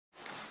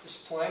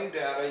displaying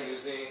data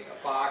using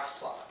a box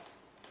plot.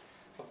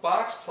 A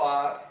box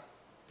plot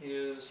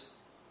is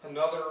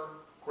another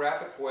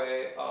graphic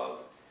way of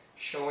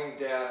showing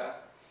data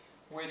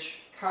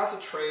which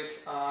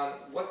concentrates on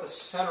what the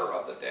center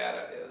of the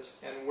data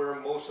is and where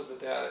most of the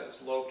data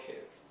is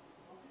located.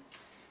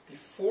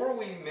 Before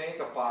we make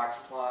a box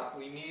plot,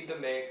 we need to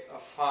make a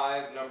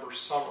 5-number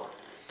summary.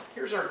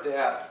 Here's our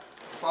data.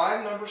 The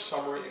 5-number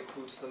summary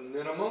includes the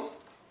minimum,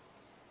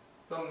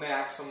 the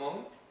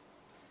maximum,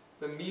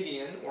 the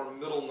median or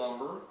middle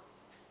number,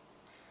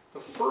 the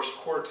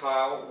first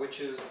quartile, which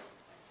is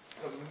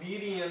the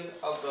median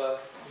of the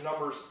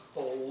numbers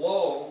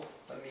below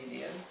the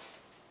median.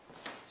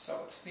 So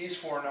it's these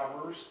 4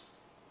 numbers.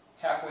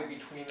 Halfway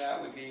between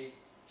that would be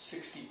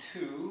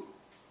 62.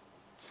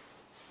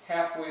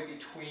 Halfway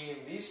between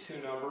these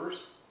 2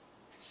 numbers,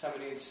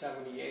 70 and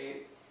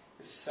 78,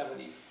 is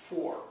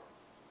 74.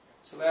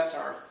 So that's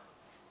our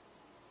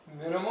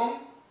minimum,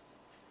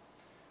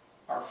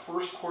 our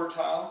first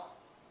quartile,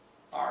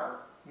 our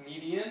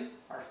median,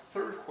 our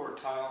third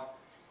quartile,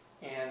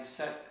 and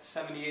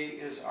 78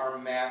 is our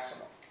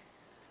maximum.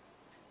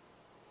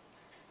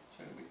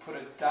 So we put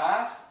a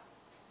dot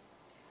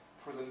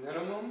for the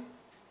minimum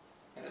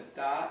and a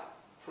dot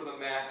for the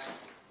maximum.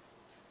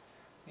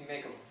 We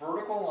make a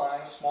vertical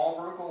line, a small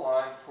vertical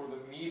line for the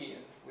median,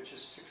 which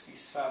is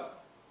 67.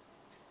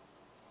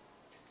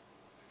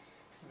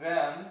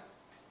 Then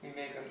we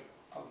make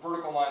a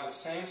vertical line the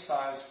same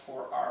size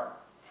for our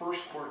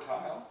first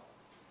quartile,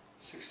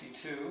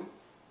 62.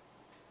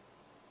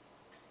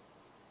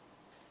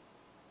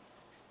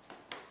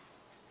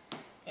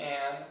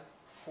 And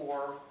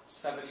for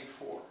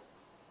 74.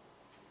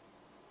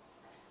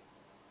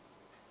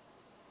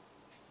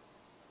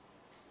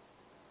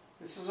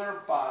 This is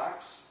our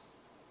box.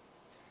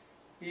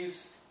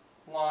 These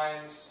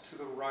lines to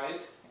the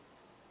right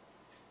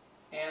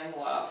and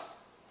left,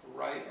 the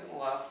right and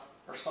left,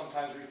 are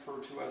sometimes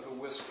referred to as the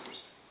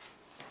whiskers.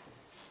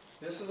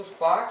 This is a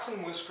box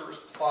and whiskers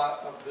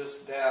plot of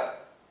this data.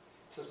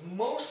 It says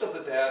most of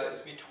the data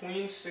is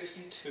between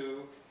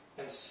 62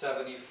 and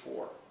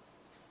 74.